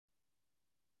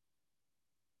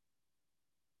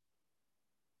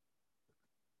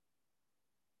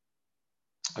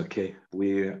Okay,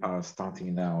 we are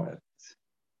starting now at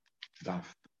Daf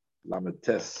Lamed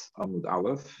Tes Amud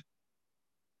Aleph.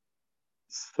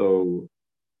 So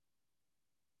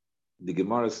the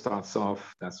Gemara starts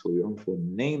off, that's what we're on for,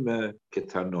 Neme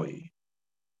Ketanoi.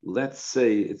 Let's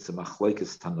say it's a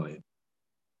Machlekes Tanoi.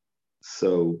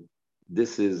 So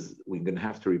we're going to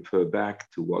have to refer back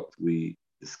to what we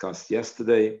discussed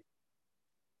yesterday,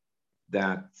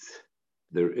 that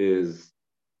there is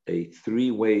a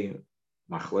three-way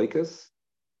Machlekes.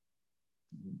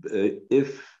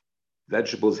 If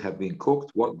vegetables have been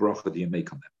cooked, what bracha do you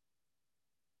make on them?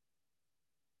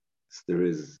 So there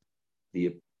is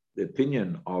the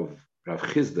opinion of Rav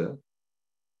Chizda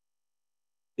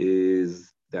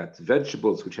is that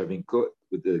vegetables which have been cooked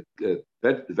with the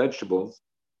vegetables,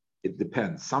 it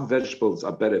depends. Some vegetables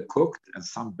are better cooked and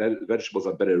some vegetables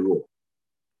are better raw.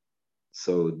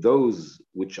 So those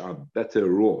which are better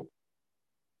raw,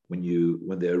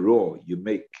 when they're raw, you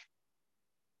make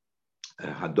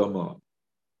hadoma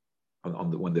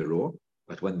when they're raw,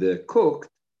 but when they're cooked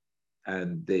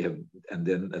and then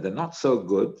they're not so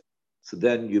good, so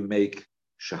then you make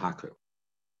shahakar.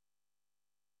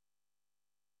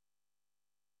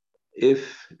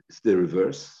 If it's the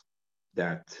reverse,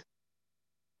 that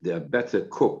they are better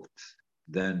cooked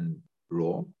than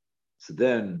raw, so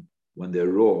then when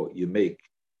they're raw, you make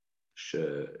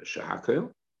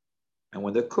shahakar, and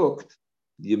when they're cooked,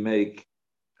 you make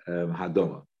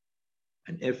hadoma.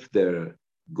 And if they're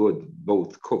good,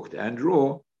 both cooked and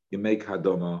raw, you make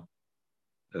hadoma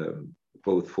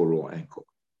both for raw and cooked.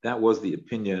 That was the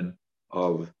opinion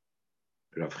of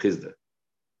Rav Chizda.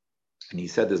 And he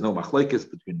said there's no machlekes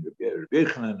between Rabbi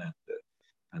Yochanan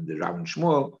and the Rav and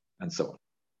Shmuel, and so on.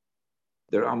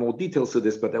 There are more details to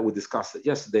this, but I would discuss it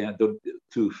yesterday and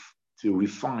to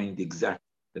refine the exact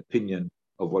opinion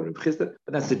of what Rav Chizda,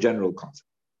 but that's the general concept.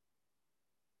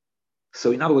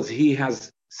 So in other words, he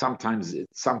has sometimes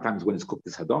when it's cooked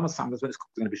it's hadoma, sometimes when it's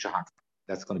cooked it's going to be shahak.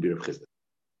 That's going to be Rav Chizda.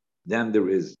 Then there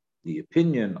is the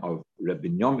opinion of Rabbi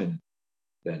Binyamin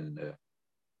ben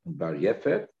Bar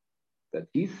Yefet, that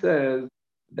he says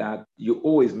that you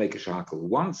always make a shahakal.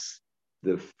 Once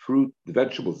the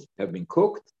vegetables have been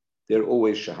cooked, they're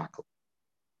always shahakal.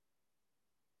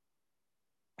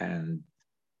 And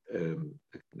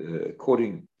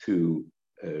according to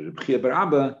Reb Chia bar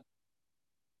Abba,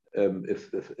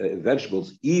 if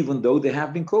vegetables, even though they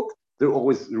have been cooked, they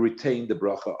always retain the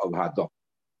bracha of hadom.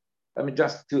 I mean,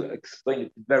 just to explain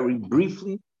it very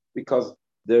briefly, because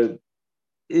there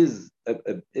is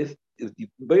if the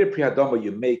very prihadama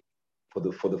you make for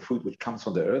the fruit which comes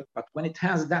from the earth, but when it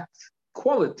has that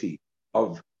quality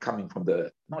of coming from the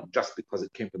earth, not just because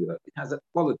it came from the earth, it has that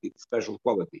quality, special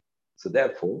quality. So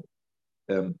therefore,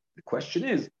 the question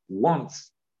is,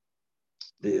 once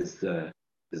there's a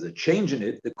change in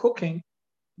it, the cooking,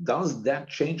 does that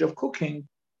change of cooking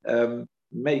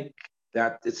make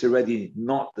that it's already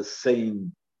not the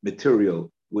same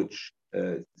material which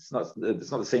it's not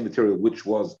the same material which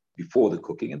was before the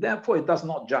cooking, and therefore it does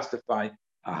not justify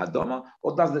a hadoma,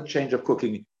 or does the change of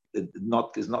cooking is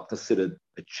not considered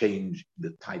a change in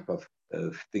the type of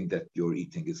thing that you're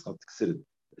eating? It's not considered.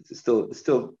 It's still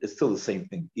the same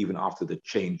thing even after the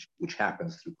change which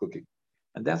happens through cooking,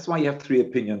 and that's why you have three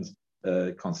opinions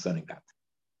concerning that.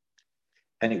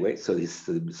 Anyway,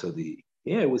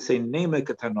 here we say Neme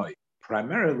Ketanoi.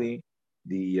 Primarily,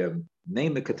 the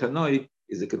Neme Ketanoi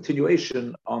is a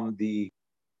continuation on the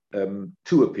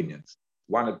two opinions.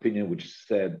 One opinion which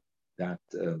said that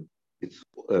it's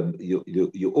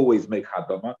you always make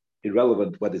hadama,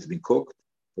 irrelevant whether it's been cooked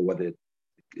or whether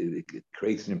it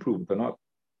creates an improvement or not.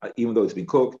 Even though it's been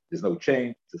cooked, there's no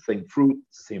change. It's the same fruit,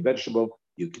 it's the same vegetable.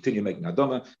 You continue making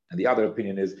hadama. And the other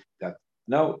opinion is that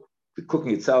no, the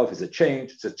cooking itself is a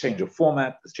change. It's a change of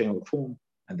format. It's a change of form,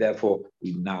 and therefore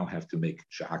we now have to make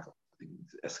shahakal.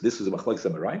 So this is a machlekes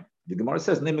tanoi, right? The Gemara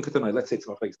says neme ketanoi. Let's say it's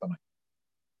machlekes tanoi.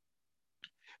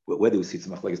 Where do we see it's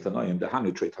machlekes tanoi? In the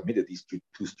Hanu Trei Tamida, these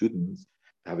two students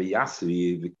have a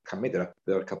yasri kamidra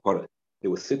bar kapara. They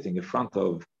were sitting in front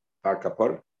of bar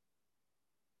kapara.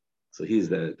 So he's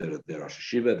the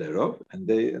Rosh Hashiva, the Rav, and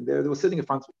they were sitting in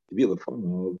front of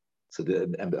the so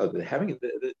they're having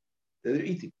they're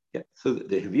eating. Yeah. So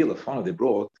the Havila Fana, they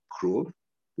brought kruv,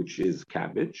 which is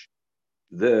cabbage,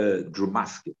 the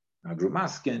drumaskin. Now,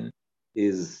 drumaskin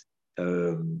is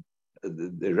the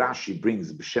Rashi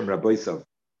brings B'Shem Rabbeisov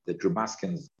that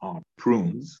drumaskins are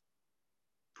prunes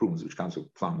which comes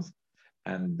with plums,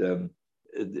 and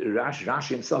Rashi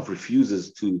himself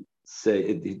refuses to say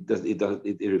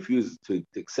it refuses to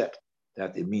accept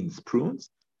that it means prunes,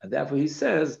 and therefore he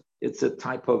says it's a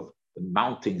type of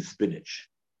mountain spinach.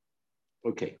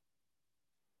 Okay.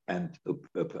 and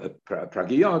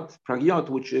pragiot,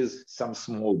 which is some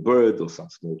small bird or some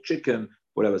small chicken,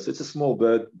 whatever. So it's a small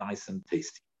bird, nice and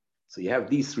tasty. So you have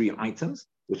these three items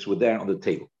which were there on the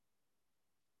table.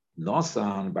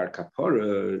 Nosan bar kapara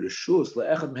reshus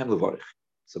le'echad mehem levarich.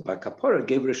 So bar kapara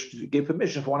gave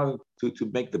permission for one of them to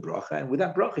make the bracha, and with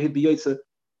that bracha he'd be yotze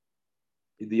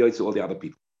all the other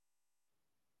people.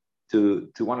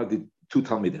 To one of the two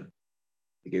talmidim,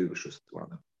 he gave reshus to one of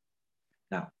them.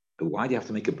 Now, why do you have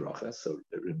to make a bracha? So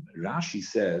Rashi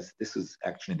says this is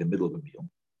actually in the middle of the meal,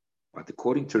 but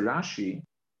according to Rashi,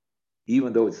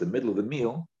 even though it's the middle of the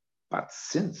meal, but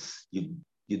since you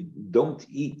don't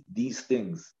eat these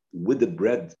things with the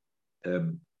bread,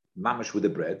 mamash with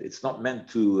the bread, it's not meant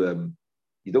to.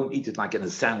 You don't eat it like in a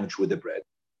sandwich with the bread.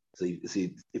 So you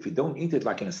see, if you don't eat it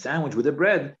like in a sandwich with the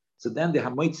bread, so then the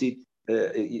hamoitzi,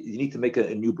 you need to make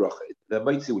a new bracha. The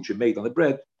hamoitzi which you made on the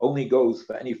bread only goes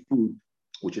for any food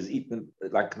which is eaten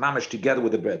like mamash together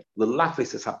with the bread. The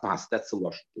lafis is hapas. That's the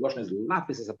lashon. The lashon is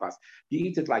lafis is hapas. You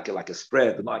eat it like a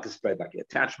spread, not like a spread, like an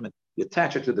attachment. You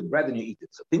attach it to the bread and you eat it.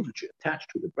 So things which you attach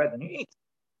to the bread and you eat,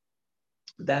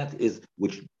 that is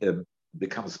which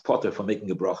becomes potter for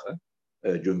making a bracha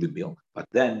during the meal. But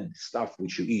then stuff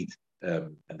which you eat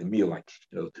and the meal, like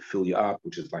to fill you up,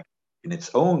 which is like in its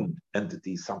own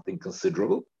entity something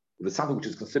considerable. If it's something which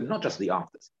is considered not just the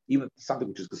afters, even something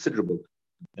which is considerable.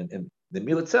 And the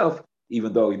meal itself,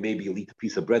 even though maybe you'll eat a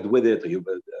piece of bread with it,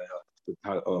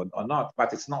 or not,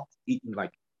 but it's not eaten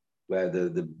like where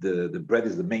the bread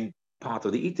is the main part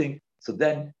of the eating. So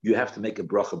then you have to make a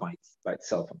bracha by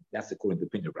itself. And that's according to the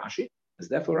opinion of Rashi. As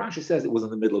therefore Rashi says it was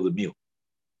in the middle of the meal.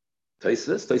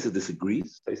 Tosfos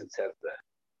disagrees. Tosfos says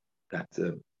that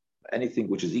anything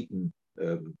which is eaten,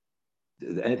 in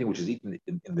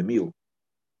the meal,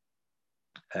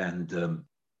 and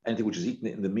anything which is eaten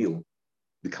in the meal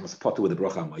becomes potter with the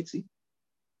bracha hamaitzi,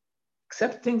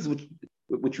 except things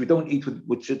which we don't eat with,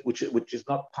 which is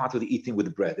not part of the eating with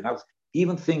the bread. In other words,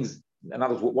 even things. In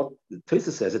other words, what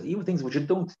Tosfos says that even things which you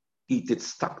don't eat it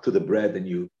stuck to the bread, and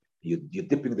you're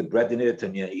dipping the bread in it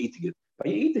and you're eating it. But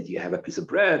you eat it, you have a piece of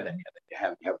bread, and you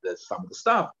have some of the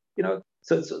stuff.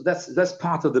 So that's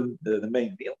part of the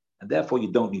main meal, and therefore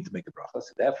you don't need to make a bracha.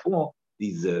 So therefore,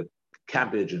 these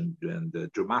cabbage and the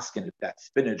drumaskin, if that's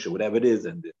spinach or whatever it is,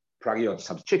 and the pragiot,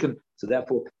 some chicken. So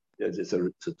therefore,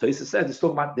 so Tosfos said it's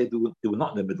talking about they were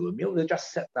not in the middle of the meal. They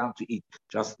just sat down to eat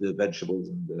just the vegetables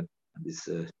and this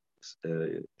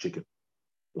chicken.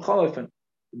 The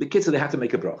kids, they had to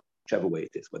make a bracha, whichever way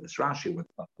it is, whether it's Rashi,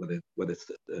 whether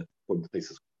it's according to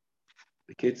Tosfos.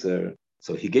 The kids are.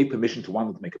 So he gave permission to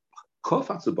one to make a bracha.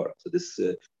 Kofat Zubara. So this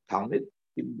Talmud,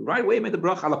 he right away made the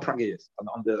bracha ala pragios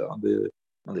on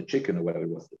the chicken or whatever it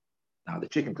was. Now the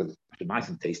chicken, because it's nice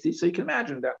and tasty, so you can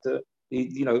imagine that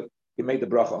he made the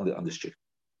bracha on this chicken.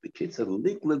 The kid said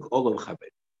lig olav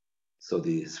chabed. So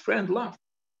his friend laughed.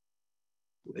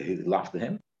 He laughed at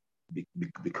him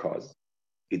because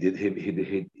he did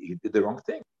the wrong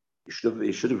thing. He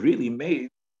should have really made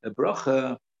a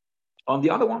bracha on the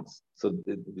other ones. So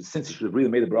since he should have really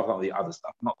made a bracha on the other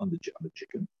stuff, not on the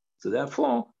chicken. So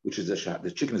therefore, which is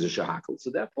the chicken is a shahakal.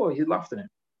 So therefore, he laughed at him.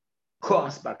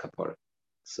 Koas bar kapara.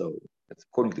 So that's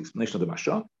according to the explanation of the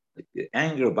Mashal, like the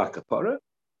anger of bar kapara,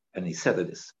 and he said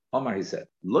this. Omar, he said,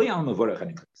 Lo yal mevorech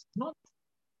anikos. Not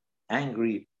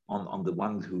angry on the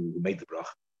one who made the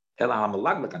bracha. El al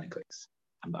malaglag anikos.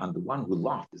 I'm the one who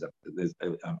laughed.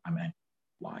 I'm angry.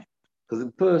 Why? Because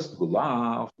the person who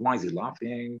laughed, why is he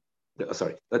laughing?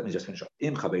 Sorry, let me just finish up.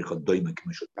 If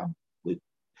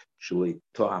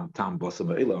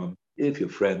your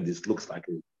friend looks like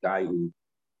a guy who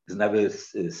has never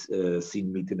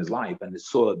seen meat in his life and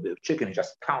saw a bit of chicken, he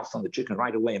just pounced on the chicken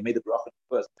right away and made the bracha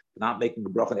first, not making the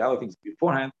bracha on the other things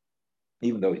beforehand,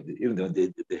 even though he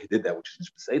did that, which is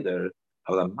to say there,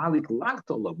 why are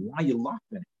you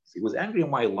laughing? He was angry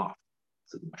and why he laughed.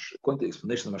 So according to the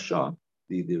explanation of the Mashal,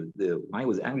 the why he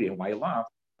was angry and why he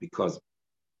laughed, because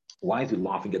why is he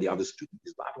laughing at the other student?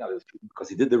 He's laughing at the other student because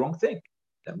he did the wrong thing.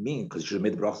 That means because he should have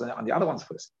made the bracha on the other ones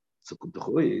first. So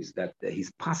is that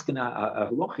he's pasking a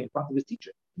halacha in front of his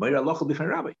teacher. Meir halacha b'fnei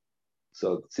rabbi.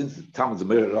 So since the Talmud is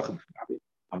Meir halacha b'fnei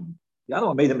rabbi, the other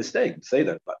one made a mistake. Say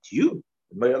that, but you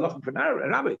Meir halacha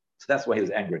b'fnei rabbi. So that's why he was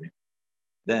angry at him.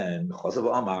 Then Chosav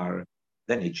Amar,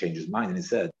 then he changed his mind and he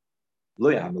said,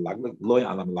 Lo ya'am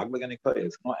malaglag anikos.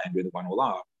 It's not angry the one who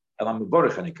laughed. Elam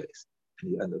mevorech anikos.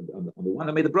 And the one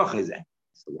that made the bracha is angry.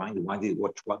 So what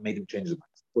made him change his mind?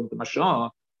 According to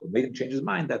Mashal, what made him change his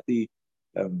mind that the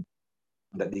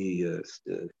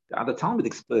other Talmud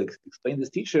explained to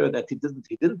his teacher that he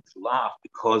didn't laugh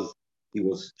because he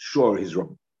was sure he's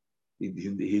wrong.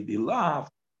 He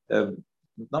laughed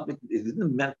not it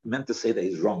didn't meant to say that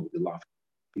he's wrong with the laugh,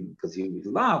 because he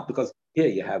laughed because here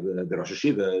you have the Rosh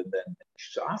Hashiva, and then you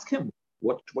should ask him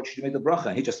what should you make the bracha,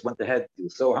 and he just went ahead. He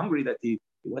was so hungry that he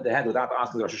went ahead without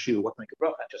asking the Rosh Hashiva what to make a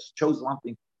bracha, and just chose one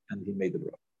thing and he made the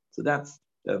bracha. So that's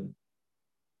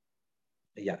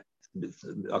yeah,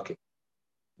 okay.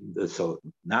 So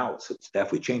now, so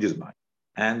therefore, he changed his mind.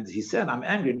 And he said, I'm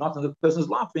angry not on the person who's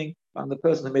laughing, but on the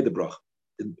person who made the bracha.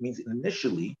 It means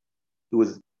initially, he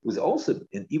was also,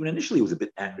 even initially, he was a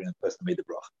bit angry on the person who made the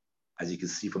bracha. As you can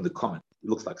see from the comment, it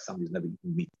looks like somebody who's never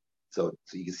eaten meat. So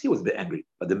you can see he was a bit angry.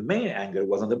 But the main anger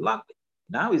was on the blood.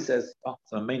 Now he says, oh,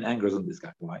 so the main anger is on this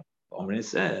guy. Why? Omri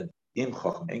said, even if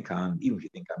you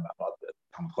think I'm not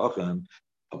Chacham,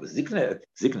 Zikne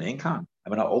Enkan,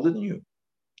 I'm not older than you.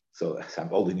 So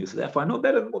I'm older than you, so therefore I know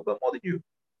better more than you.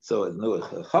 So no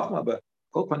chachma, but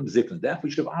therefore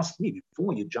you should have asked me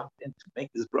before you jumped in to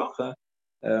make this bracha,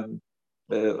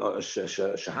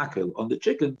 shahakel on the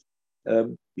chicken.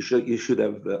 You should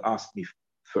have asked me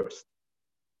first.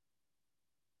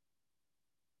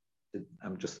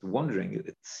 I'm just wondering.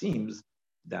 It seems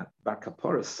that Bar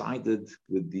Kapara sided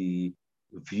with the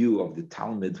view of the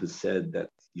Talmud who said that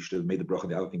you should have made the bracha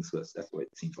the other things first. That's what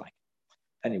it seems like.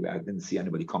 Anyway, I didn't see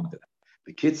anybody comment on that.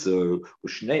 The kids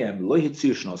Ushneim lo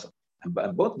hitzir shnosa. And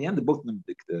both in the end, both of them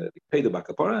paid the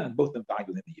Bakapara, and both of them died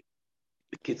within the year.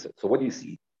 The kids. So what do you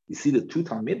see? You see the two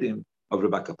Talmidim of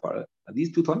Rabbi Kapara, and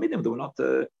these two Talmidim, they were not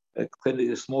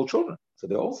clearly small children. So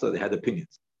they had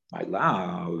opinions. My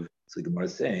love. So the Gemara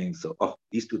is saying, so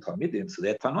these two Talmidim, so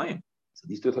they're Tanoim. So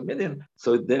these two Talmidim,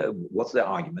 so what's their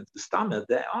argument? The Stammer,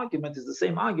 their argument is the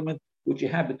same argument which you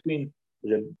have between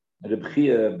Reb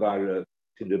Chia bar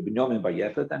Binyamin bar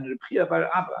Yefet and Reb Chia bar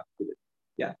Abba.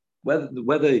 Yeah,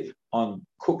 whether on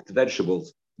cooked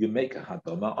vegetables you make a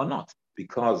hadoma or not,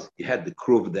 because you had the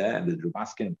kruv there and the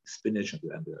drubaskin, spinach,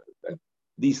 and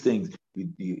these things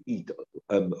you eat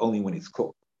only when it's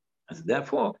cooked. And so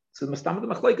therefore, so the Mastam of the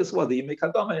Machlekes was that you make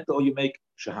hadoma or you make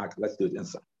shahak. Let's do it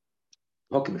inside.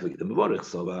 How can we forget the mevorich?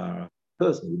 So a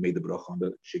person who made the bracha on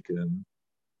the chicken,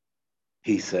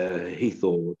 he said he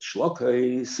thought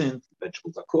shlokai since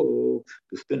vegetables are cooked,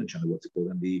 the spinach and what's it called,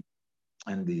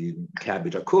 and the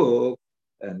cabbage are cooked,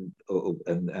 and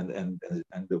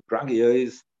the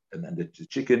pragias and the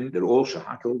chicken, they're all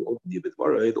shahakal, all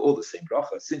the same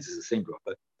bracha. Since it's the same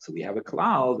bracha, so we have a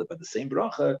cloud about the same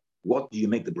bracha. What do you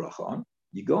make the bracha on?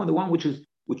 You go on the one which you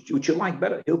like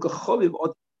better. Hilka choliv,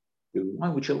 the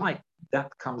one which you like,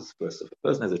 that comes first. If a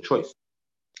person has a choice,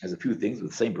 has a few things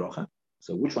with the same bracha,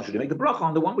 so which one should you make the bracha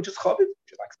on? The one which is chaviv, which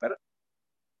he likes better.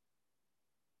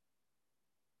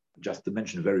 Just to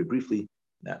mention very briefly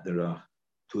that there are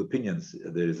two opinions.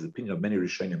 There is the opinion of many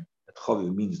Rishonim that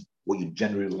chaviv means what you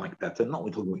generally like better, not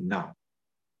what we're talking about now.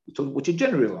 We're talking what you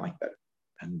generally like better.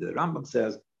 And the Rambam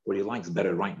says what he likes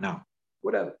better right now,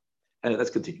 whatever. And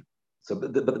let's continue. So,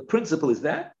 but the principle is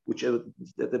that, which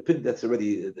that's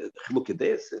already look at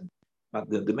this. But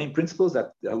the main principle is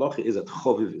that the halacha is that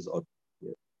chaviv is odd.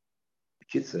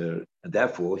 And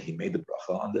therefore he made the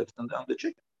bracha on the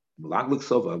chicken. Laglik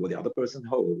sova, what the other person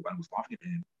hold, one was laughing at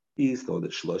him, he thought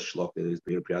that shlosh shlok is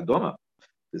very priadoma.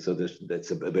 So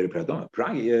that's a very priadoma.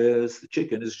 Pragias, the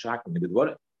chicken is shakling with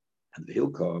water. And the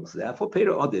hilkogs, therefore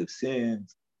Peri Odiv,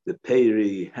 since the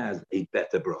Peri has a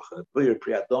better bracha, Peri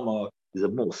priadoma is a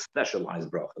more specialized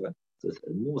bracha. So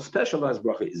a more specialized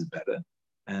bracha is better.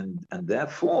 And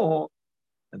therefore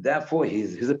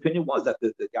his opinion was that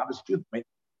the other student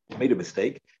made a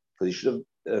mistake, because he should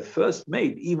have first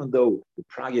made, even though the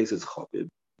pragias is chaviv,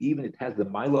 even it has the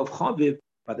mila of chaviv,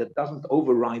 but it doesn't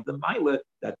override the mila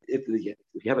that if you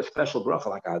have a special bracha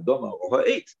like a adoma or her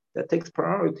eight, that takes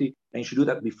priority, and you should do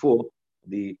that before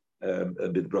the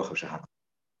bracha of shahad.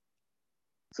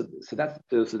 So you see that's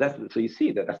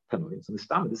Tanoim. So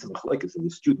Mistam, this is machlekes of the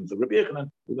students of Rabbi Yochanan.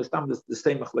 The Mistam is the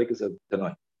same machlekes of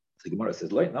Tanoim. So the Gemara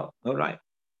says, no, right.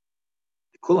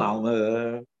 The Kul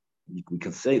Alma, we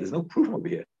can say there's no proof over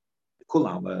here. The Kul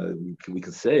Alma, we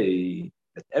can say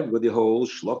that everybody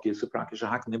holds shlok is a praktish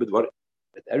shahak nibedvar.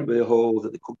 That everybody holds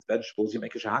that the cooked vegetables you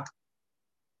make a shahak.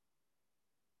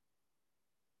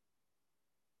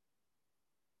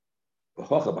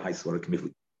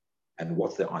 And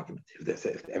what's the argument?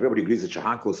 If everybody agrees that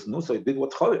shahak was no, so it did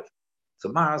what's chaviv. So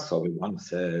Marasovi, one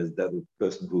says that the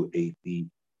person who ate the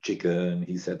chicken,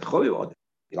 he said chaviv,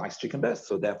 he likes chicken best,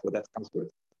 so therefore that comes first.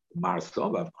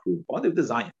 Marsov crew of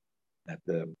design that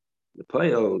the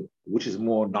pale, which is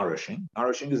more nourishing.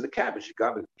 Nourishing is the cabbage. The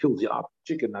cabbage kills you up.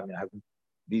 Chicken, I mean, having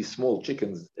these small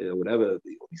chickens, whatever,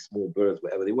 these small birds,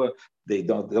 whatever they were, they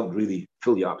don't really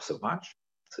fill you up so much.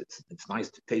 So it's nice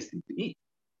to tasty to eat,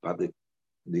 but the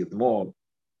more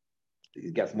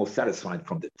it gets more satisfied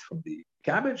from the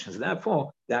cabbage, and so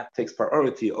therefore that takes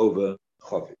priority over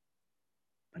chovet.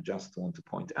 I just want to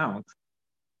point out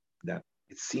that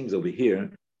it seems over here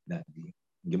that the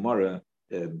Gemara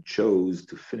chose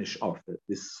to finish off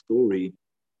this story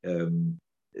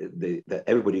that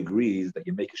everybody agrees that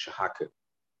you make a shahaka.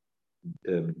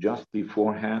 Just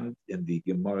beforehand in the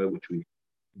Gemara, in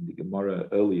the Gemara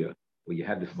earlier, where you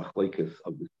had this machlokes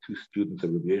of the two students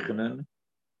of Rabbi Yochanan,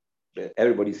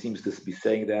 everybody seems to be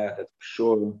saying that for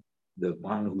sure the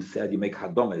one who said you make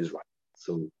hadama is right.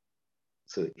 So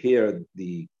here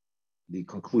the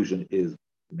conclusion is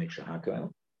to make shahaka,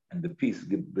 and the piece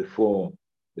before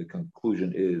the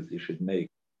conclusion is you should make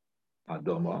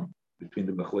hadama between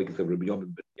the machlokes of Rabbi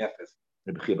Yochanan ben Yefes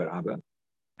and Rabbi Chia bar Abba.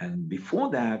 And before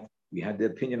that, we had the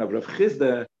opinion of Rav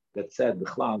Chizda that said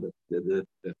that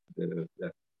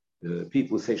the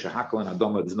people who say shahakal and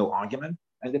adoma, there's no argument,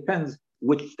 and it depends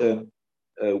which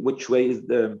way is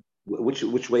the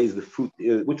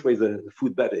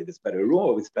food better, if it's better raw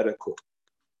or if it's better cooked.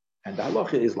 And the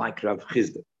halacha is like Rav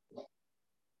Chizda,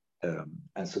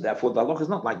 and so therefore the halacha is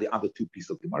not like the other two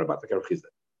pieces of Gemara, but like Rav Chizda.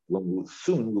 We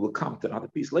will come to another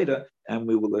piece later, and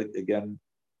we will again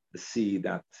see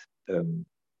that.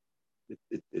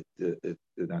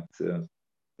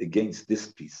 Against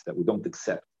this piece, that we don't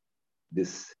accept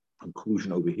this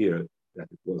conclusion over here that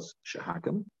it was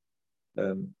shahakam.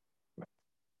 Right.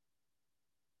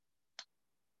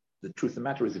 The truth of the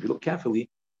matter is, if you look carefully,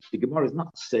 the Gemara is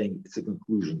not saying it's a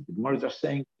conclusion. The Gemara is just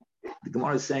saying,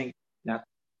 that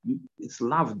it's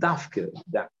lav dafke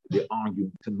that they argue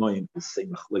Tanoim the same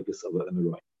machlekes of an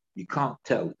Amorai. You can't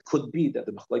tell. It could be that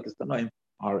the machlekes Tanoim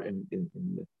are in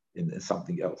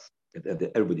something else.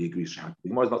 That everybody agrees shahak. The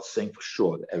Gemara is not saying for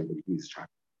sure that everybody agrees shahak.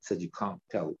 It says you can't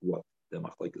tell what the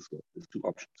machlekes were. There's two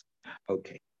options.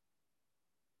 Okay,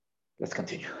 let's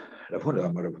continue. Rav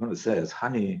Huna says,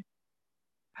 "Hani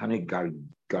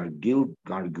garglidi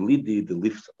the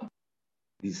lifta."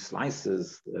 These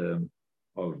slices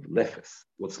of lefes.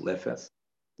 What's lefes?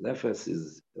 Lefes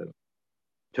is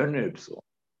turnips or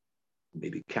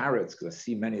maybe carrots. Because I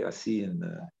see in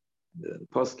the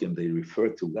poskim, they refer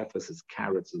to lefes as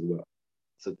carrots as well.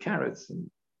 So carrots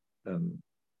and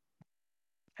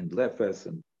lefes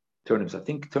and turnips. I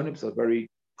think turnips are very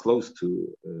close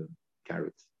to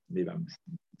carrots. Maybe I'm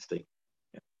mistaken.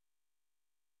 Yeah.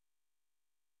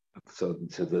 So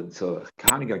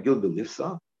kaniga gilda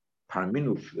lifsa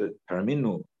paraminu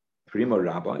prima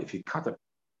rabba. If you cut up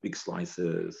big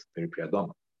slices, very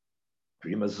priadoma.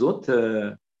 Prima zot.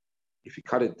 If you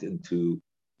cut it into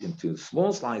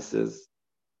small slices.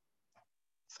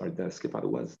 Sorry, did I skip out the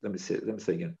words? Let me say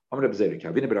again. When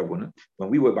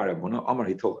we were by Rabuna, Amar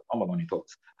he told us,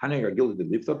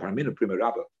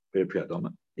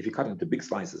 if you cut it into big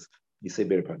slices, you say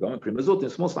beri priadoma. Primazot in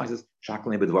small slices,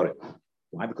 shakal bedvarim.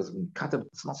 Why? Because when you cut them,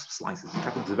 it's not slices. You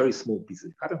cut them into very small pieces.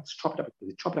 You cut them, it's chopped up. If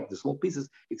you chop it up into small pieces,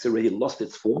 it's already lost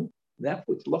its form.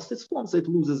 Therefore, it's lost its form, so it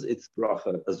loses its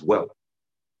bracha as well,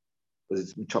 because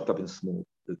it's been chopped up in small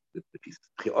the pieces.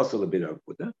 Also a bit of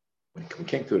Buddha. When we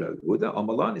came to the Buddha,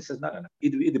 Amalan, it says no.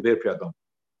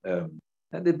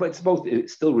 But it's both. It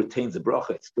still retains the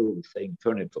bracha. It's still the same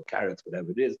turnips or carrots,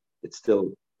 whatever it is. It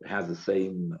still has the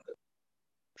same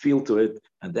feel to it,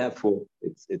 and therefore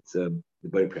it's the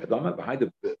very priadama behind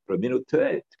the praminu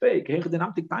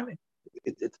timing.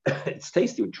 It's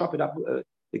tasty. We chop it up.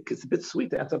 It's a bit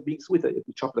sweet. It ends up being sweeter if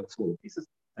we chop it up in smaller pieces,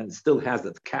 and it still has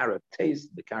that carrot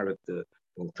taste, the carrot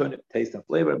turnip taste and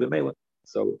flavor.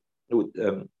 So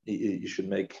you should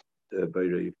make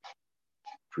very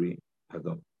pre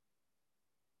hadam.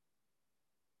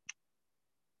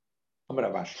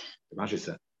 Rashi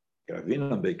said,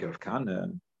 "Ravina Baker of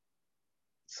Kana."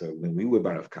 So when we were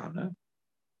Bar of Kana,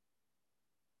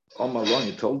 Omar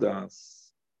Loni told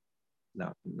us.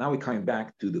 Now we're coming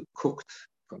back to the cooked.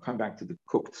 Come back to the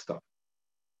cooked stuff.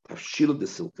 Tafshil de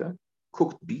silka,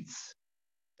 cooked beets,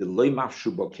 the loymaf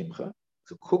shuba kimcha.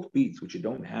 So cooked beets, which you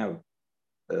don't have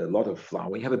a lot of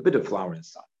flour, you have a bit of flour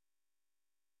inside,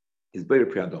 is better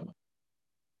priadoma.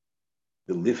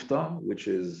 The lifta, which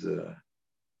is I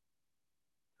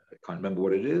can't remember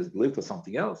what it is. The lifta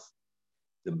something else.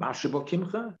 The mashuba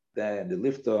kimcha, then the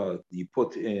lifta you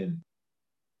put in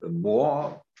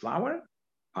more flour.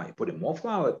 You put in more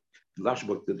flour. The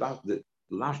mashuba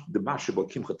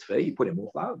kimcha tvei, you put in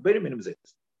more flour. Very minimum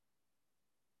zayt.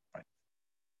 Right.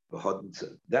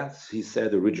 That's he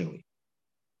said originally.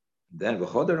 Then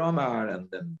v'choder Omar, and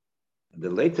then the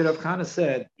later Rav Kana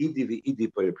said, idi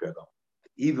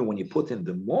even when you put in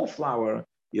the more flour,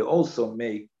 you also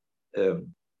make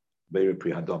beiri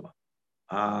prihadoma.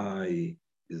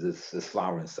 Is this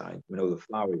flour inside? We know the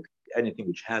flour anything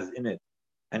which has in it,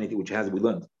 anything which has, we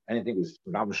learned, anything which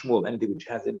Rav Shmuel, anything which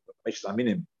has in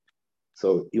it,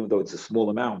 so even though it's a small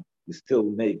amount, you still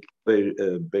make very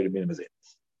minimum.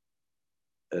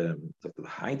 The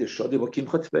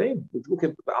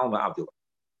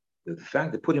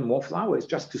fact that putting more flour is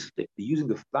just to stick. They're using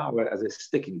the flour as a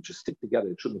sticking, it should stick together,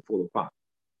 it shouldn't fall apart.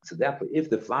 So therefore, if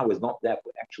the flour is not there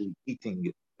for actually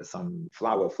eating some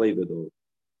flour flavored or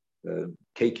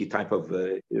cakey type of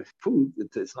food,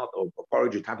 it's not, or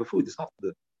porridge type of food, it's not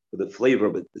for the flavor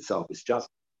of it itself, it's just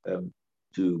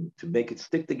to make it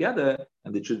stick together,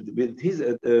 and it should be his,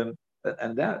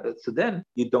 and that, so then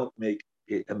you don't make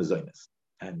it a mezonos.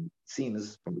 And it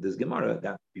seems from this Gemara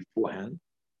that beforehand,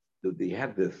 they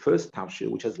had the first tafshir,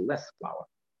 which has less flour.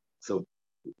 So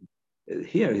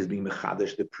here he's being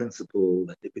mechadish the principle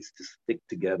that if it's to stick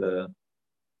together,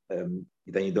 then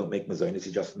you don't make mazonis,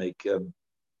 you just make you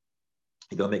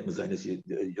don't make mazonis, you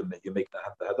make the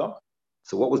hadam.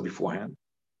 So what was beforehand?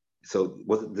 So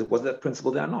was that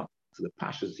principle there or not? So the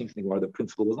pasha seems to think why the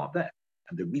principle was not there,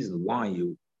 and the reason why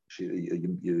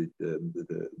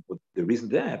the reason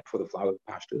there for the flour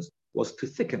pashtas was to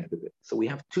thicken it a bit. So we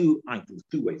have two items,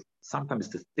 two ways. Sometimes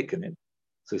to thicken it.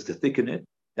 So it's to thicken it,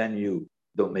 then you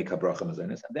don't make a bracha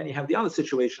mazonis. And then you have the other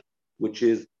situation, which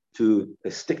is to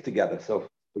stick together. So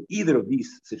for either of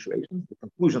these situations, the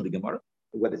conclusion of the Gemara,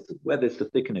 whether it's to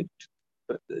thicken it,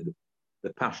 the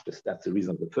pashtas, that's the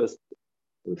reason of the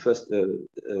first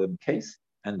case.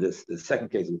 And the second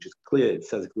case, which is clear, it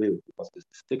says clearly because to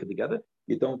stick it together,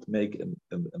 you don't make a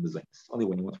mezonos. Only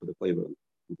when you want for the flavor of the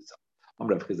food itself.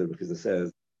 Rav Chizda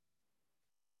says,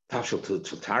 Tafshel to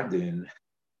tardin,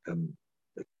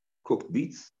 cooked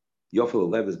beets. Yofel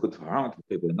lev is good for the heart,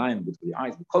 good for the nine, good for the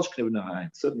eyes,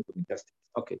 certainly for the intestines.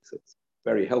 Okay, so it's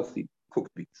very healthy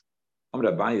cooked beets.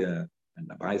 Amr Abaye, and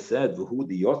Abaye said, "V'hu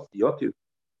the yotiv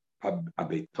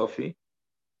abei tofi."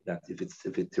 That if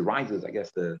it rises, I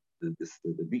guess the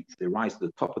beets, they rise to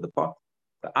the top of the pot.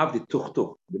 The avdi tuch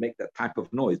tuch, they make that type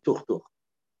of noise, tuch tuch.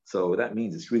 So that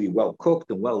means it's really well cooked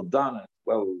and well done and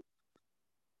well.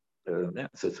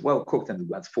 So it's well cooked and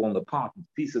it's fallen apart in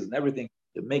pieces and everything.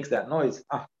 It makes that noise.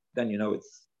 Then you know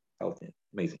it's healthy,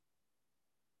 amazing.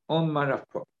 Omar Rav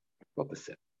Papa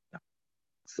said.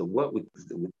 So what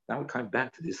now we're coming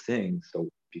back to this thing. So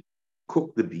you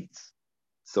cook the beets.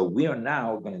 So we are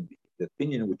now going to be, the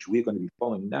opinion which we're going to be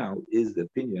following now is the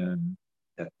opinion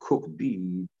that cooked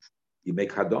beets, you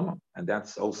make hadama. And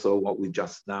that's also what we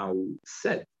just now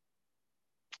said,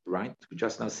 right? We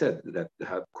just now said that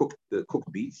have the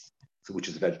cooked beets, so which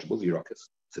is vegetables, yirakas.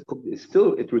 So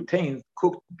it retains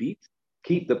cooked beets,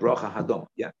 keep the bracha hadama.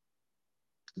 Yeah.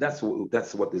 That's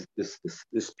what this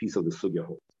piece of the sugya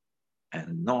holds.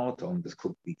 And not on this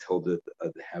cooked beets hold it,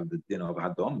 have the dinner of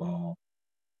hadama.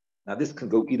 Now, this can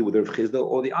go either with Rav Chizda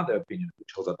or the other opinion, which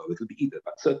holds up. It could be either,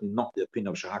 but certainly not the opinion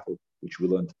of Shahakal, which we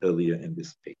learned earlier in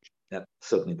this page. That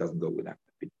certainly doesn't go with that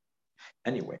opinion.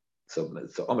 Anyway, so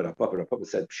Omer Papa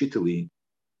said, Pshitali,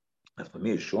 as for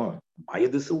me, sure, Maya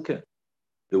the silke,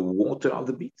 the water of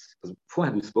the beets. Because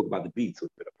beforehand we spoke about the beets with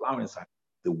a bit of flour inside.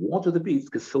 The water of the beets,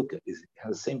 because silke has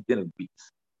the same din of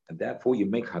beets. And therefore you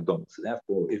make hadam. So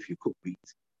therefore, if you cook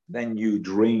beets, then you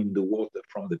drain the water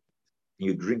from the beets.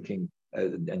 You're drinking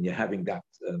and you're having that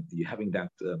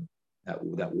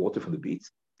that water from the beets,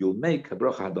 you'll make a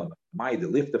bracha hadama. Mai the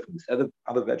lifter from this other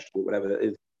vegetable, whatever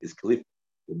that is kalif.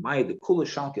 Mai the kula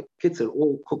shalke, kids are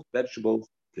all cooked vegetables.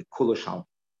 The kula shalke,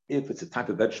 if it's a type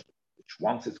of vegetable which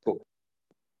once it's cooked,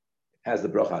 it has the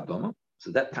bracha hadama.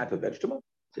 So that type of vegetable.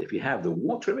 So if you have the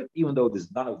water of it, even though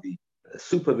there's none of the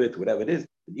soup of it, whatever it is,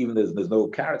 even there's no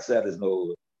carrots there, there's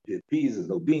no peas, there's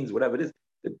no beans, whatever it is.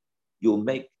 You'll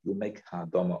make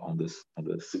hadama on the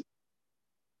soup.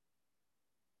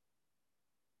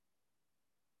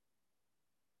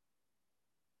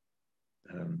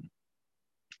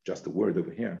 Just a word over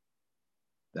here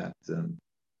that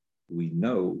we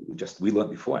learned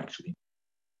before actually.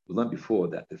 We learned before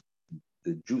that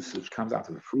the juice which comes out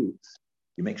of the fruits,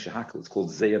 you make shahakal. It's called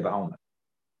zeya ba'alma.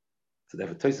 So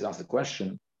therefore, Tosfos asked the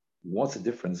question: what's the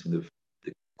difference in the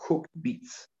cooked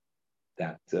beets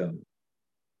that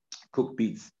cooked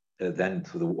beets then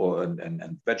for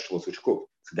and vegetables which cook.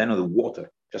 So then on the water,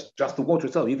 just the water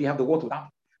itself. If you have the water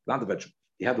without the vegetables,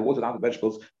 you have the water without the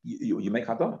vegetables, you make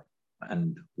hadam.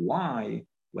 And why,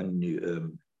 when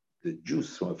the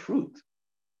juice from a fruit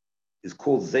is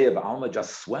called zeya ba'alma,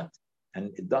 just sweat,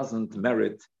 and it doesn't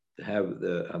merit to have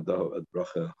the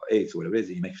bracha eitz or whatever it is,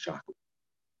 you make shachut.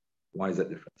 Why is that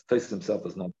different? Tosfos himself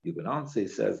does not give an answer. He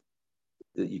says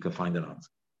that you can find an answer.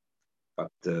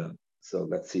 But so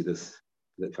let's see this.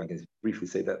 If I can briefly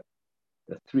say that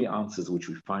there are three answers which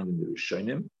we find in the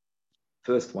Rishonim,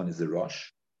 First one is the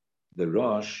Rosh. The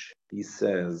Rosh, he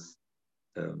says,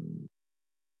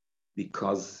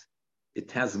 because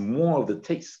it has more of the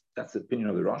taste. That's the opinion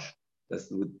of the Rosh.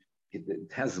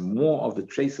 It has more of the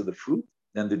trace of the fruit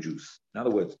than the juice. In other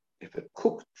words, if a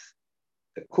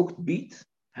cooked beet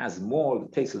has more of the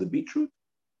taste of the beetroot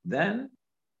than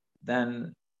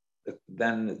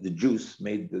the juice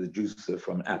made the juice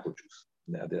from apple juice,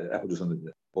 the apple juice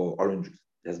or orange juice.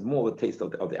 It has more of the taste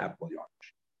of the apple, the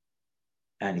orange.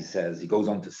 And he goes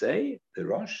on to say, the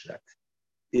Rosh, that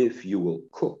if you will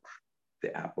cook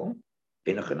the apple,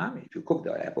 if you cook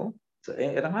the apple, so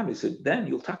then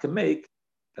you'll take and make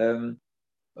her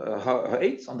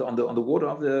eights on the water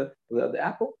of the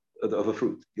apple of a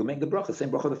fruit. You'll make the bracha, the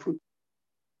same bracha of the fruit.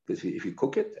 Because if you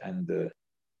cook it and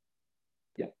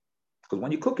because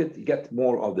when you cook it, you get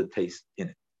more of the taste in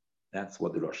it. That's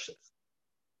what the Rosh says.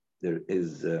 There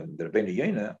is the Rabbeinu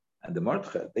Yonah and the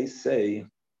Mordechai. They say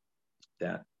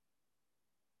that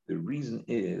the reason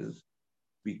is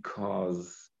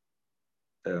because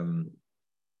the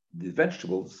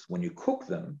vegetables, when you cook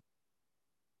them,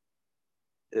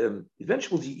 the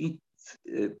vegetables you eat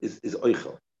is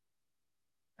oichel,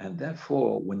 and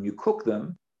therefore when you cook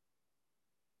them,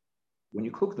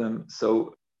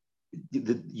 so you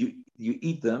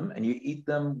eat them, and you eat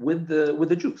them with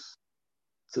the juice.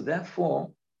 So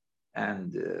therefore,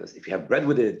 and if you have bread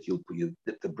with it, you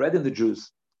dip the bread in the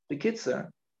juice. The kitzur.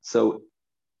 So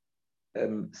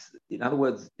in other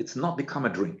words, it's not become a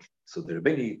drink. So the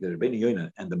Rabbeinu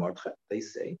Yonah and the Mordechai, they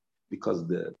say, because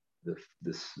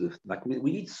like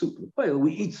we eat soup.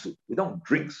 We eat soup. We don't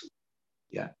drink soup.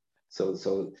 Yeah. So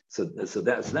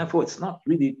therefore it's not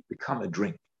really become a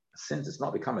drink. Since it's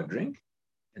not become a drink,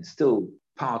 it's still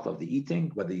part of the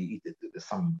eating, whether you eat it, there's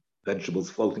some vegetables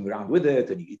floating around with it,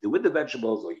 and you eat it with the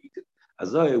vegetables, or you eat it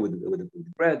azoy with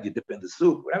the bread, you dip it in the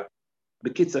soup, whatever. The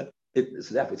kitzah,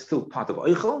 so therefore it's still part of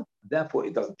oichel, therefore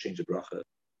it doesn't change the bracha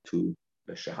to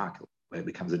a shehakel, where it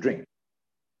becomes a drink.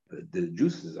 The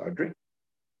juices are a drink.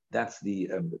 That's the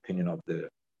opinion of the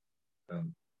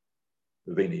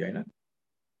Rabbeinu Yonah.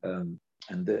 And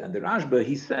the Rashba,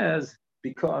 he says,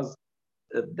 because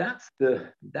that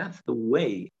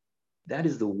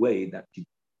is the way that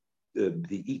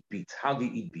they eat beets. How do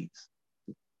you eat beets?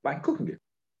 By cooking it.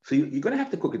 So you're going to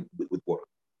have to cook it with water.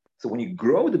 So when you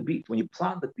grow the beet, when you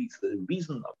plant the beets, the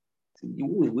reason we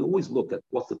always look at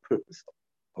what's the purpose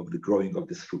of the growing of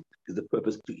this fruit. Is the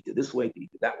purpose to eat it this way, to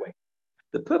eat it that way?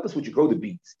 The purpose which you grow the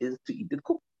beets is to eat it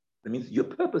cooked. That means your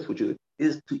purpose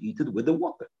is to eat it with the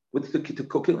water, to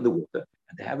cook it in the water,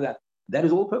 and to have that. That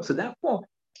is all purpose. So therefore,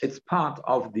 it's part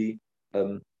of the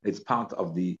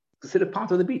considered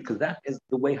part of the beet, because that is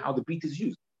the way how the beet is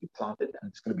used. You plant it,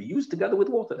 and it's going to be used together with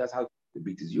water. That's how the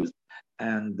beet is used.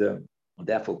 And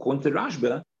therefore, according to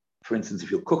Rashba, for instance,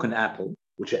 if you cook an apple,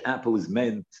 which an apple is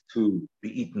meant to be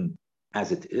eaten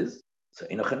as it is, so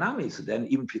in a chanami, so then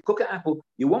even if you cook an apple,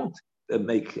 you won't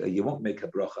make a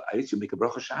bracha ais, you make a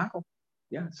bracha shahakal.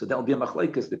 Yeah, so there'll be a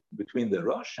machlekes between the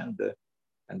Rosh and the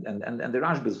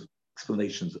Rashba's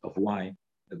explanations of why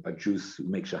by juice we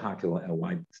make shahakal, and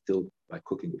why still by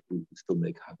cooking the food we still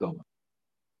make hadama.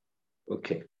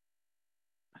 Okay.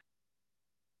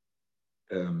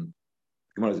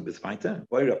 Gemara is a bit weiter.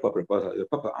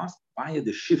 Papa asked, why are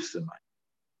the shifts in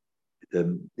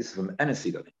mind? This is from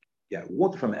aniseed, I think. Yeah,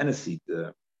 water from aniseed.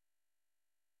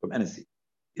 From aniseed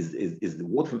is the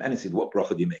water from aniseed. What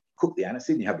bracha do you make? Cook the aniseed,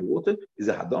 and you have the water. Is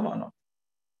it hadama or not?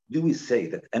 Do we say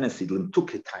that aniseed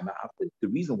took a time out? The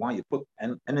reason why you put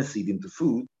aniseed into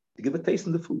food to give a taste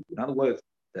in the food. In other words,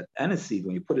 that aniseed,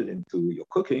 when you put it into your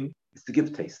cooking, is to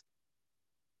give taste.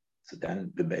 So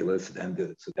then the mela, so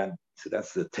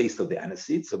that's the taste of the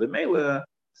aniseed. So the mela,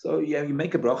 so yeah, you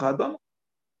make a bracha hadam.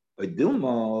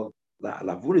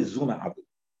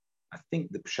 I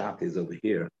think the pshat is over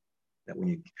here that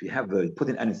if you put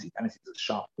in aniseed is a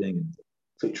sharp thing, and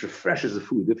so it refreshes the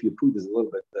food. If your food is a little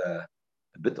bit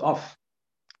a bit off,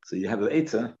 so you have an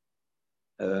eitzah,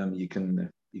 you can.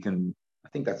 I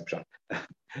think that's a pshat.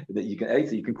 That you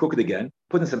can cook it again,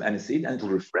 put in some aniseed, and it'll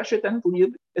refresh it, and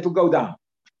it'll go down.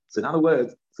 So in other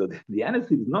words, so the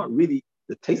aniseed is not really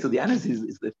the taste of the aniseed.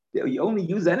 Is that you only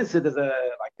use aniseed as a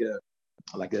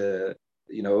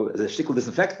shikul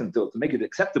disinfectant to make it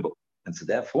acceptable. And so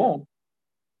therefore,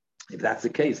 if that's the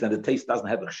case, then the taste doesn't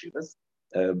have a chshivas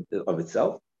of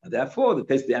itself, and therefore the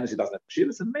taste of the aniseed doesn't have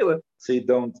chshivas and mela. So you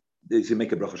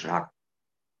make a bracha shahak.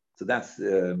 So that's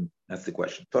the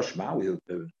question. Toshma, we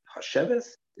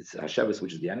hasheves. It's hasheves,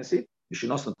 which is the aniseed. You should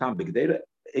also tam bigdera.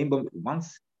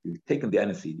 Once you've taken the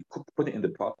aniseed, you put it in the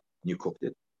pot, and you cooked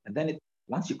it, and then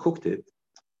once you cooked it,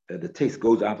 the taste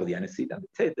goes out of the aniseed, and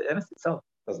the aniseed itself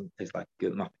doesn't taste like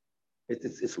nothing.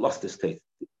 It's lost its taste.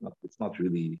 It's not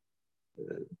really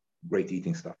great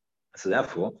eating stuff. So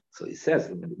therefore, so he says,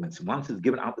 when once it's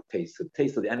given out the taste, so the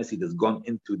taste of the aniseed has gone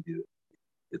into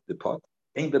the pot.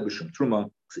 So if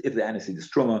the aniseed is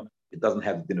truma, it doesn't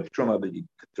have the din of truma, but you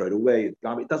could throw it away.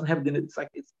 It doesn't have din. It's like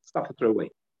it's stuff to throw away,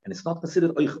 and it's not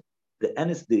considered oichel. The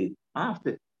aniseed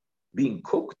after being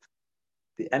cooked,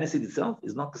 the aniseed itself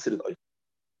is not considered oichel.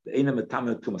 The ena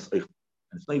metame tumas oichel,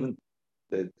 and it's not even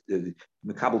the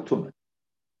mekabel tumah.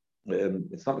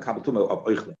 It's not mekabel tumah of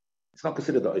oichel. It's not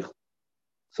considered the oichel.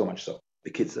 So much so.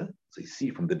 The kitzah, so you see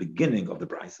from the beginning of the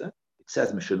brisa, it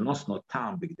says mishenos no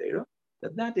tam b'gdeira,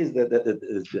 that is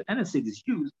the aniseed is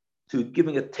used to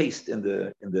giving a taste in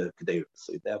the kedera.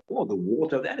 So therefore, the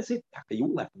water of the aniseed, you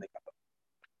will have to make up.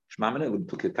 Shmamina, we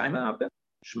took your time out there.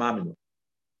 Shmamina.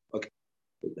 Okay,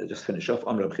 let's just finish off.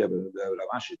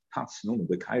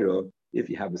 If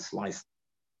you have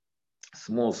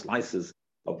small slices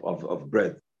of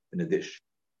bread in a dish,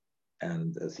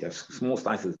 and so you have small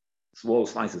slices,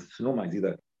 Sonoma is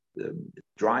either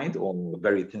dried or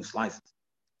very thin slices.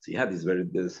 So you have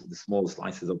the small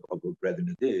slices of bread in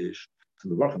a dish. So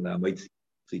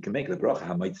you can make the bracha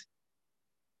hamaitzi.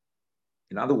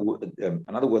 In other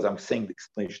words, I'm saying the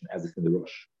explanation as it's in the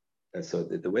Rosh. So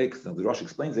the way the Rosh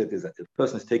explains it is that the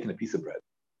person is taking a piece of bread.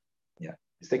 Yeah,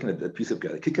 he's taking a piece of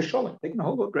bread, a kikar shalom, taking a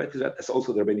whole lot of bread, because that's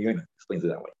also the Rabbeinu Yonah explains it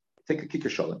that way. You take a kikar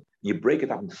shalom, you break it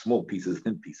up into small pieces,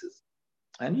 thin pieces.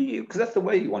 And because that's the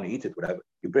way you want to eat it, whatever.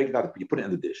 You break it out, you put it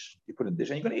in the dish. You put it in the dish,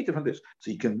 and you're going to eat it from this. So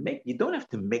you don't have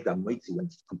to make that moitzi when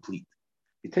it's complete.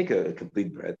 You take a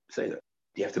complete bread, say that.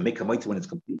 You have to make a moitzi when it's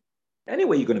complete.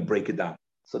 Anyway, you're going to break it down.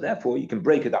 So therefore, you can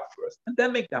break it up first, and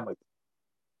then make that moitzi.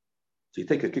 So you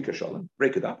take a kikar shalom,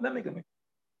 break it up, and then make a moitzi.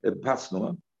 The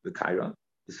pasnoa, the kaira.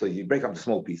 So you break up the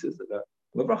small pieces.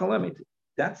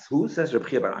 That's who says Reb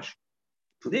Chia Barash.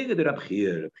 Today the Reb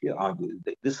Chia argues.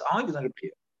 This argues on Reb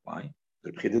Chia. Why?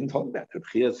 Reb Chia didn't talk about that. Reb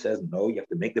Chia says, no, you have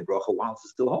to make the bracha while it's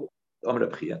still whole.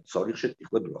 That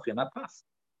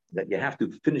you have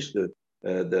to finish the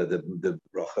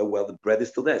bracha while the bread is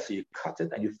still there. So you cut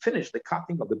it and you finish the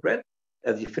cutting of the bread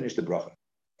as you finish the bracha.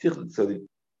 So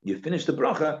you finish the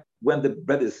bracha when the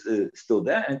bread is still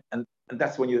there, and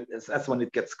that's when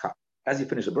it gets cut. As you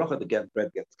finish the bracha, the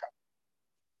bread gets cut.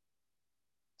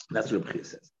 That's what Reb Chia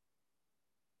says.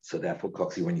 So therefore,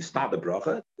 Koksi, when you start the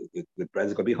bracha, the bread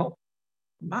is going to be whole.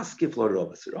 Maskif lo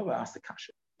Rava. So Rava asked the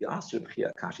kasha. He asked Reb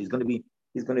Chia kasha.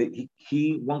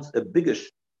 He wants a bigger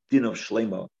din of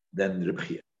shlema than Reb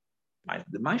Chia.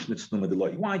 The Maishnet Snuma the law.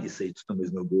 Why do you say Snuma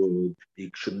is no good? You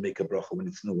shouldn't make a bracha when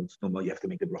it's Snuma. You have to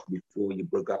make the bracha before you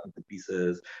broke up into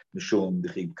pieces. Mishum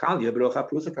dechig kalia bracha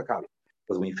prusa kakali.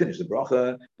 Because when you finish the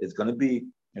bracha, it's going to be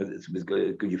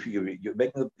you're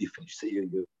making you finish. So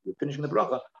you're finishing the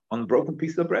bracha on a broken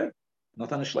piece of bread,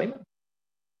 not on a shleima.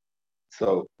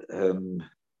 So the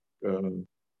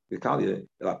kalia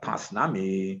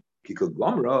pasnami kikol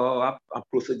gomra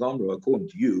aprusa gomra. According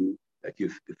to you, that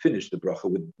you've finished the bracha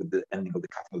with the ending of the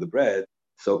cutting of the bread.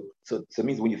 So it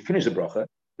means when you finish the bracha,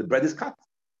 the bread is cut.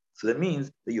 So that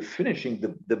means that you're finishing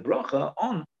the bracha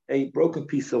on a broken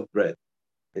piece of bread.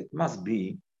 It must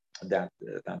be that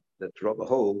Rava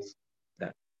holds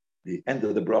that the end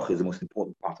of the bracha is the most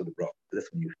important part of the bracha.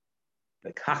 That's when you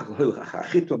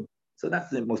so that's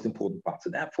the most important part. So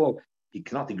therefore, he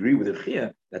cannot agree with the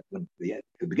Chia that when the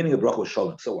beginning of the bracha was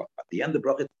shalom. So what? At the end of the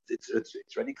bracha, it's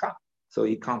already cut. So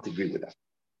he can't agree with that.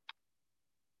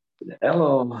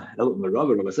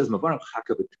 Rava says,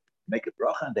 make a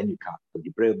bracha and then you cut. So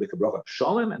you make a bracha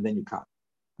shalom and then you cut.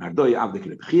 Nardoi avdik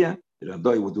Reb Chia, the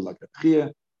Nardoi would do like Reb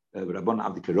Chia, Rabbana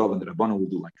avdik Rov, and the Rabbana would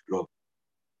do like Rov.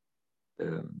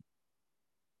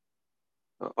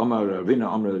 Omar Ravina,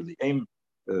 Omar Li'em,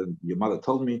 your mother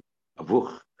told me,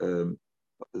 Avuch,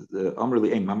 Omar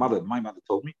Li'em, my mother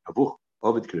told me, Avuch,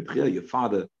 Ovid Reb Chia, your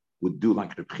father would do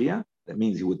like Reb Chia. That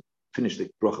means he would finish the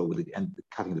bracha with the end,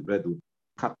 cutting the bread.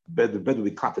 The bread would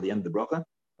be cut at the end of the bracha.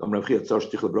 Rabban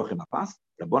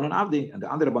and Avdi and the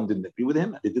other Rabban didn't agree with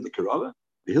him, and they did the kirava.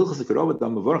 The hilchas the kirava,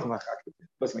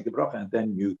 first make the bracha and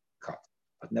then you cut.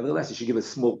 But nevertheless, you should give a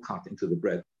small cut into the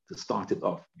bread to start it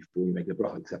off before you make the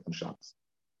bracha, except on Shabbos.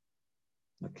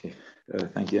 Okay,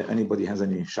 thank you. Anybody has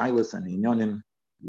any shilas, any inyanim?